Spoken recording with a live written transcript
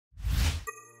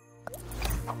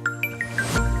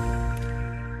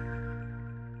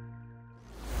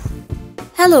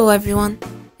Hello everyone!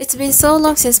 It's been so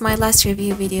long since my last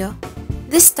review video.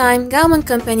 This time, Gaomon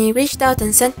Company reached out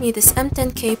and sent me this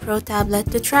M10K Pro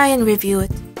tablet to try and review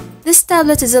it. This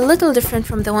tablet is a little different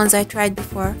from the ones I tried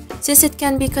before, since it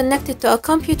can be connected to a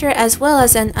computer as well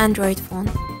as an Android phone.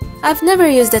 I've never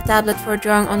used a tablet for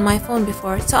drawing on my phone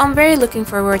before, so I'm very looking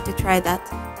forward to try that.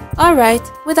 Alright,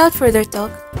 without further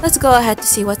talk, let's go ahead to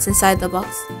see what's inside the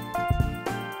box.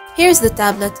 Here's the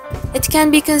tablet. It can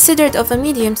be considered of a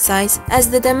medium size as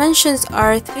the dimensions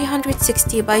are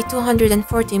 360 by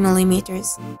 240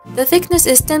 millimeters. The thickness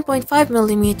is 10.5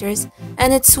 millimeters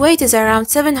and its weight is around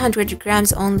 700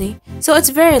 grams only, so it's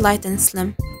very light and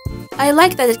slim. I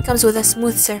like that it comes with a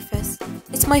smooth surface.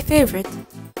 It's my favorite.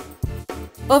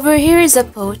 Over here is a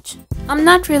pouch. I'm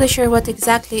not really sure what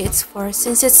exactly it's for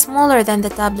since it's smaller than the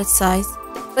tablet size,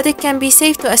 but it can be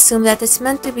safe to assume that it's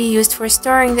meant to be used for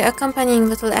storing the accompanying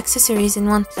little accessories in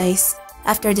one place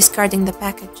after discarding the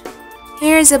package.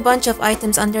 Here is a bunch of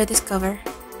items under this cover.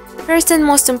 First and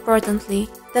most importantly,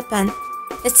 the pen.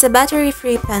 It's a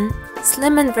battery-free pen,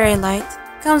 slim and very light,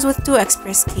 comes with 2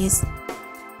 express keys.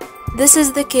 This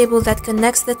is the cable that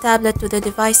connects the tablet to the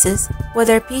devices,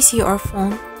 whether PC or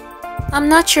phone. I'm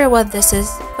not sure what this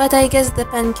is, but I guess the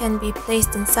pen can be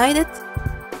placed inside it.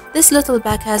 This little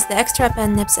bag has the extra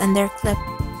pen nibs and their clip.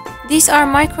 These are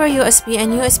micro USB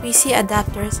and USB-C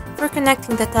adapters for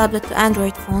connecting the tablet to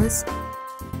Android phones.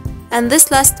 And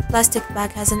this last plastic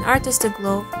bag has an artistic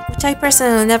glove, which I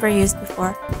personally never used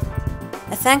before.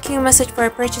 A thank you message for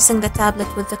purchasing the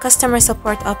tablet with the customer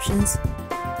support options.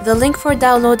 The link for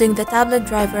downloading the tablet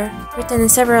driver, written in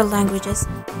several languages.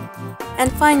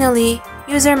 And finally,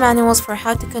 user manuals for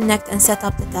how to connect and set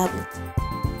up the tablet.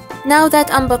 Now that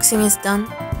unboxing is done,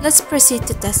 let's proceed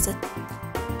to test it.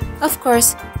 Of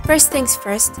course, first things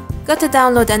first, got to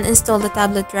download and install the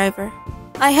tablet driver.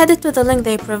 I headed to the link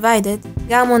they provided,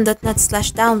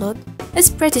 gaomon.net/download. It's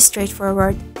pretty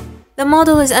straightforward. The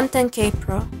model is M10K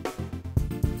Pro.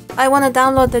 I want to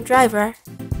download the driver,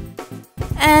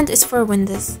 and it's for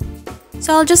Windows.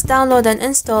 So I'll just download and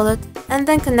install it, and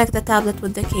then connect the tablet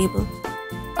with the cable.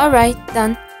 Alright,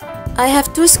 done. I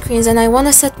have 2 screens and I want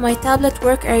to set my tablet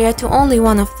work area to only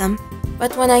one of them.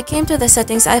 But when I came to the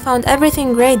settings, I found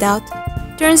everything grayed out.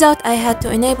 Turns out I had to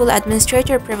enable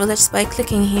administrator privileges by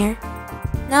clicking here.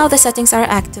 Now the settings are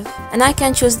active, and I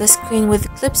can choose the screen with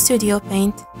Clip Studio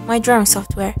Paint, my drawing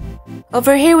software.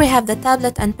 Over here we have the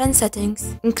tablet and pen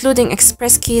settings, including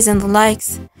express keys and the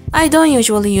likes. I don't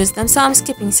usually use them, so I'm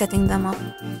skipping setting them up.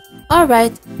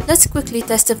 Alright, let's quickly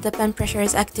test if the pen pressure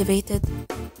is activated.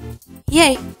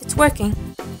 Yay, it's working.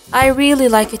 I really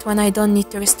like it when I don't need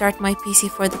to restart my PC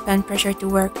for the pen pressure to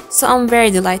work, so I'm very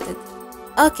delighted.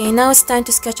 Okay, now it's time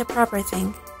to sketch a proper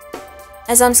thing.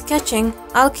 As I'm sketching,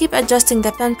 I'll keep adjusting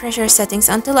the pen pressure settings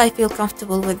until I feel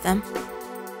comfortable with them.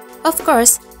 Of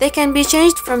course, they can be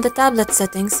changed from the tablet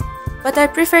settings, but I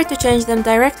prefer to change them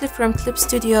directly from Clip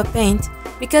Studio Paint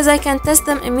because I can test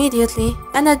them immediately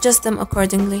and adjust them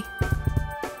accordingly.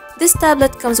 This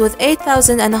tablet comes with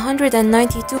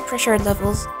 8,192 pressure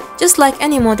levels, just like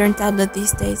any modern tablet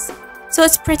these days, so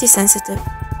it's pretty sensitive.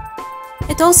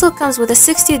 It also comes with a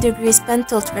 60 degrees pen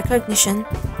tilt recognition,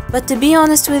 but to be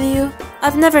honest with you,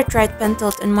 I've never tried pen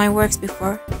tilt in my works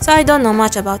before, so I don't know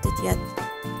much about it yet.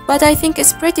 But I think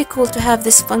it's pretty cool to have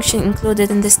this function included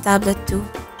in this tablet too.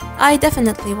 I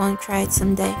definitely want to try it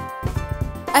someday.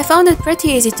 I found it pretty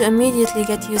easy to immediately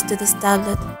get used to this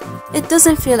tablet. It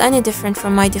doesn't feel any different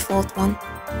from my default one.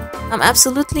 I'm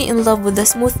absolutely in love with the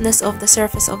smoothness of the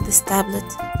surface of this tablet.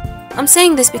 I'm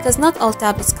saying this because not all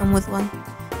tablets come with one.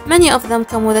 Many of them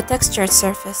come with a textured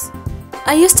surface.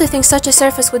 I used to think such a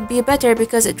surface would be better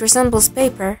because it resembles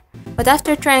paper, but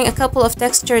after trying a couple of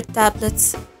textured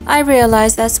tablets, I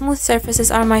realized that smooth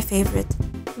surfaces are my favorite.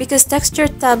 Because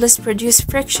textured tablets produce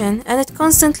friction and it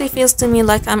constantly feels to me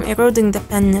like I'm eroding the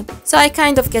pen nib, so I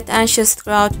kind of get anxious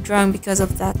throughout drawing because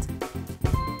of that.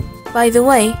 By the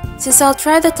way, since I'll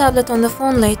try the tablet on the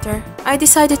phone later, I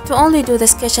decided to only do the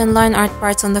sketch and line art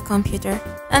parts on the computer,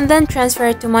 and then transfer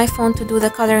it to my phone to do the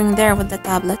coloring there with the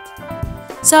tablet.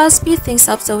 So I'll speed things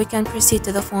up so we can proceed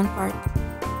to the phone part.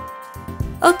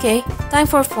 Okay, time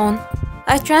for phone.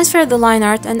 I transferred the line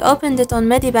art and opened it on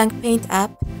Medibank Paint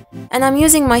app, and I'm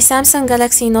using my Samsung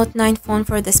Galaxy Note 9 phone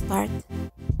for this part.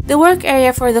 The work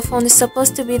area for the phone is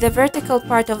supposed to be the vertical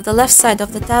part of the left side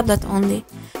of the tablet only,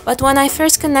 but when I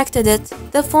first connected it,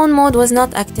 the phone mode was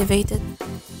not activated,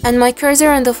 and my cursor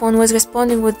on the phone was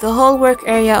responding with the whole work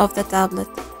area of the tablet.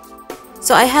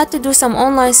 So I had to do some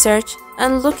online search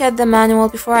and look at the manual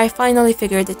before I finally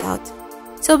figured it out.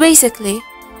 So basically,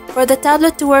 For the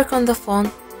tablet to work on the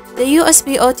phone, the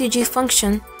USB OTG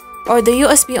function or the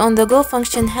USB on the go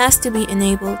function has to be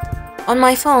enabled. On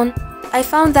my phone, I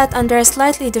found that under a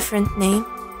slightly different name.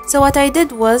 So what I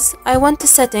did was, I went to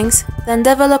Settings, then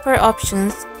Developer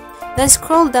Options, then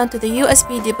scrolled down to the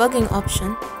USB debugging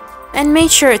option, and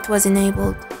made sure it was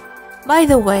enabled. By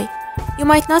the way, you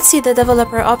might not see the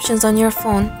developer options on your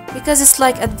phone because it's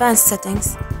like advanced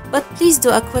settings, but please do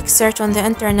a quick search on the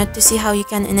internet to see how you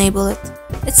can enable it.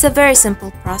 It's a very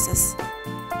simple process.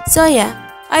 So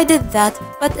yeah, I did that,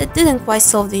 but it didn't quite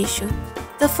solve the issue.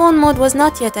 The phone mode was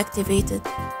not yet activated.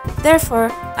 Therefore,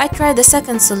 I tried the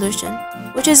second solution,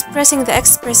 which is pressing the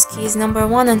express keys number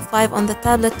 1 and 5 on the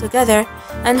tablet together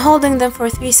and holding them for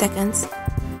 3 seconds.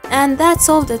 And that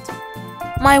solved it.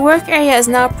 My work area is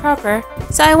now proper,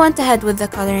 so I went ahead with the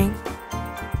coloring.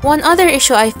 One other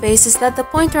issue I faced is that the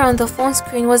pointer on the phone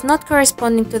screen was not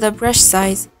corresponding to the brush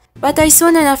size, but I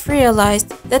soon enough realized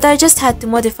that I just had to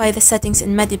modify the settings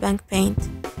in Medibank Paint.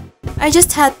 I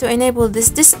just had to enable this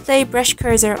display brush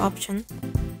cursor option.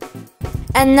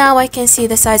 And now I can see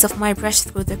the size of my brush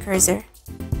through the cursor.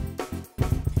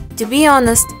 To be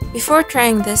honest, before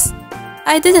trying this,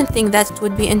 I didn't think that it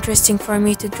would be interesting for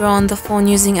me to draw on the phone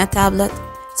using a tablet,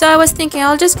 so I was thinking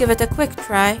I'll just give it a quick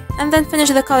try and then finish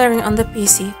the coloring on the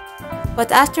PC.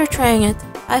 But after trying it,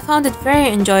 I found it very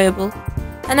enjoyable,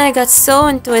 and I got so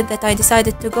into it that I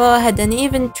decided to go ahead and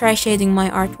even try shading my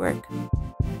artwork.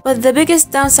 But the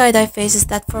biggest downside I face is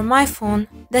that for my phone,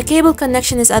 the cable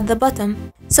connection is at the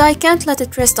bottom, so I can't let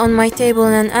it rest on my table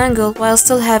in an angle while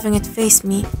still having it face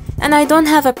me, and I don't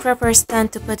have a proper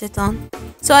stand to put it on.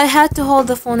 So I had to hold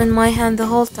the phone in my hand the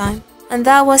whole time, and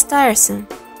that was tiresome.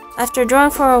 After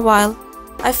drawing for a while,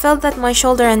 I felt that my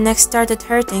shoulder and neck started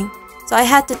hurting, so I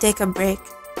had to take a break.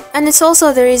 And it's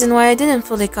also the reason why I didn't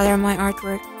fully color my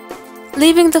artwork.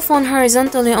 Leaving the phone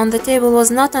horizontally on the table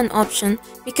was not an option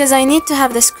because I need to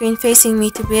have the screen facing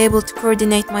me to be able to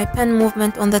coordinate my pen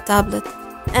movement on the tablet.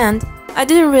 And I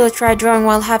didn't really try drawing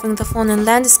while having the phone in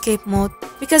landscape mode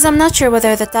because I'm not sure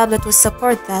whether the tablet would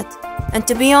support that. And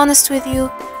to be honest with you,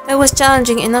 it was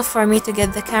challenging enough for me to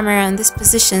get the camera in this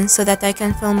position so that I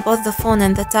can film both the phone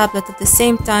and the tablet at the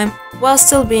same time while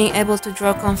still being able to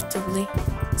draw comfortably.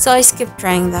 So I skipped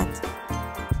trying that.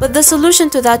 But the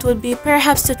solution to that would be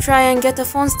perhaps to try and get a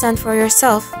phone stand for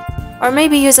yourself, or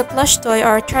maybe use a plush toy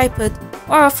or a tripod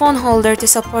or a phone holder to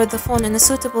support the phone in a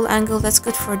suitable angle that's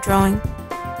good for drawing.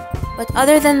 But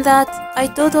other than that, I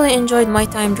totally enjoyed my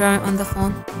time drawing on the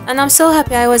phone, and I'm so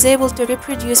happy I was able to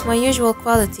reproduce my usual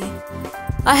quality.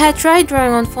 I had tried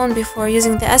drawing on phone before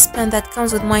using the S Pen that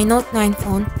comes with my Note 9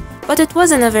 phone, but it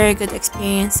wasn't a very good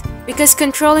experience because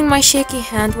controlling my shaky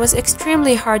hand was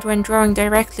extremely hard when drawing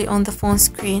directly on the phone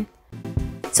screen.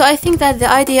 So I think that the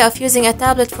idea of using a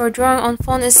tablet for drawing on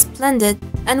phone is splendid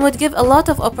and would give a lot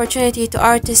of opportunity to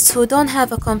artists who don't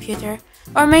have a computer,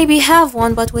 or maybe have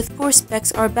one but with poor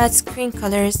specs or bad screen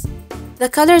colors. The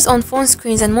colors on phone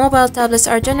screens and mobile tablets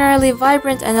are generally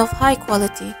vibrant and of high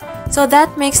quality, so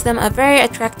that makes them a very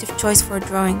attractive choice for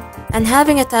drawing, and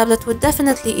having a tablet would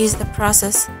definitely ease the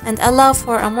process and allow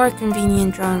for a more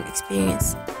convenient drawing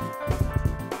experience.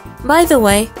 By the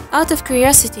way, out of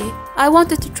curiosity, I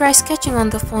wanted to try sketching on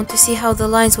the phone to see how the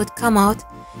lines would come out,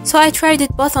 so I tried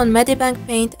it both on Medibank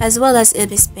Paint as well as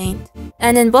Ibis Paint,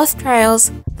 and in both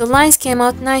trials, the lines came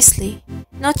out nicely,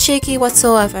 not shaky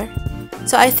whatsoever.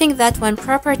 So I think that when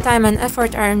proper time and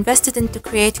effort are invested into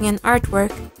creating an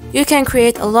artwork, you can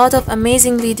create a lot of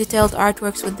amazingly detailed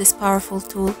artworks with this powerful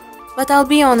tool. But I'll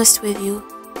be honest with you,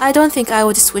 I don't think I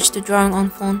would switch to drawing on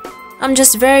phone. I'm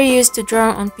just very used to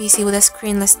drawing on PC with a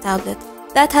screenless tablet.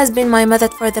 That has been my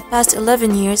method for the past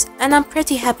 11 years, and I'm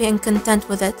pretty happy and content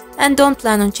with it, and don't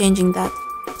plan on changing that.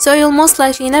 So you'll most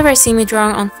likely never see me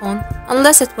drawing on phone,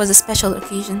 unless it was a special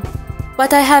occasion.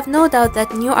 But I have no doubt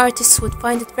that new artists would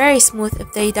find it very smooth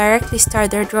if they directly start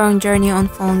their drawing journey on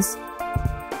phones.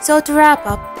 So to wrap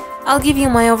up, I'll give you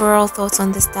my overall thoughts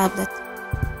on this tablet.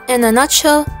 In a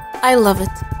nutshell, I love it.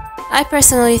 I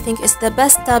personally think it's the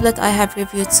best tablet I have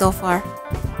reviewed so far.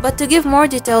 But to give more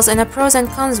details in a pros and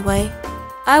cons way,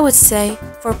 I would say,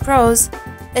 for pros,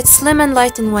 it's slim and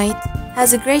light in weight,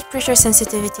 has a great pressure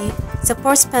sensitivity,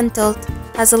 supports pen tilt,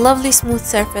 has a lovely smooth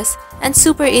surface, and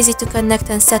super easy to connect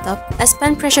and set up, as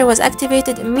pen pressure was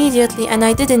activated immediately and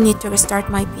I didn't need to restart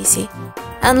my PC.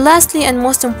 And lastly and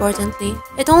most importantly,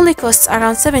 it only costs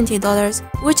around $70,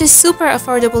 which is super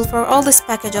affordable for all this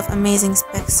package of amazing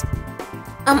specs.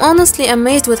 I'm honestly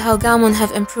amazed with how Gaomon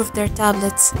have improved their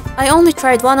tablets. I only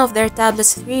tried one of their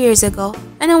tablets 3 years ago,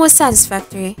 and it was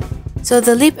satisfactory. So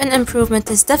the leap in improvement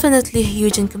is definitely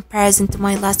huge in comparison to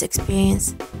my last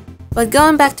experience. But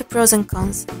going back to pros and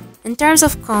cons. In terms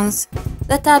of cons,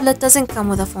 the tablet doesn't come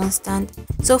with a phone stand,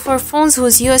 so for phones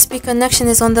whose USB connection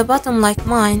is on the bottom like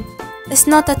mine, it's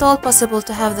not at all possible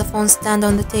to have the phone stand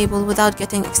on the table without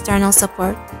getting external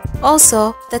support.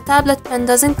 Also, the tablet pen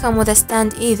doesn't come with a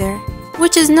stand either,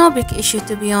 which is no big issue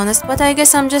to be honest, but I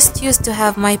guess I'm just used to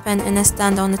have my pen in a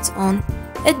stand on its own.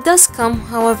 It does come,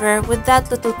 however, with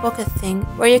that little pocket thing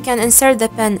where you can insert the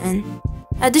pen in.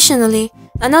 Additionally,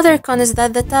 another con is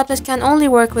that the tablet can only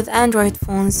work with Android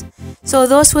phones, so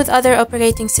those with other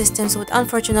operating systems would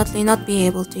unfortunately not be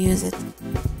able to use it.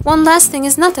 One last thing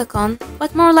is not a con,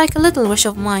 but more like a little wish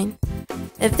of mine.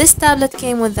 If this tablet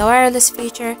came with the wireless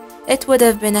feature, it would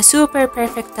have been a super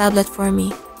perfect tablet for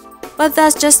me. But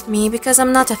that's just me because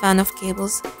I'm not a fan of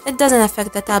cables. It doesn't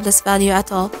affect the tablet's value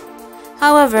at all.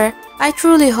 However, I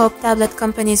truly hope tablet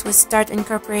companies would start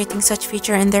incorporating such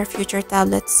feature in their future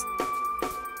tablets.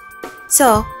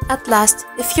 So, at last,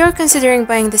 if you're considering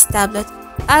buying this tablet,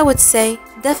 I would say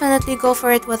definitely go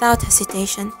for it without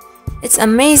hesitation. It's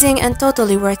amazing and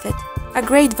totally worth it. A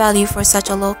great value for such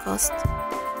a low cost.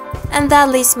 And that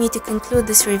leads me to conclude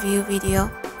this review video.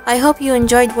 I hope you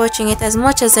enjoyed watching it as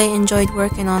much as I enjoyed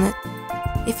working on it.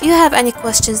 If you have any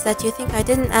questions that you think I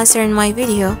didn't answer in my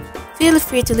video, feel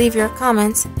free to leave your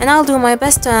comments and I'll do my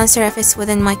best to answer if it's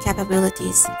within my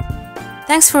capabilities.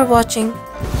 Thanks for watching.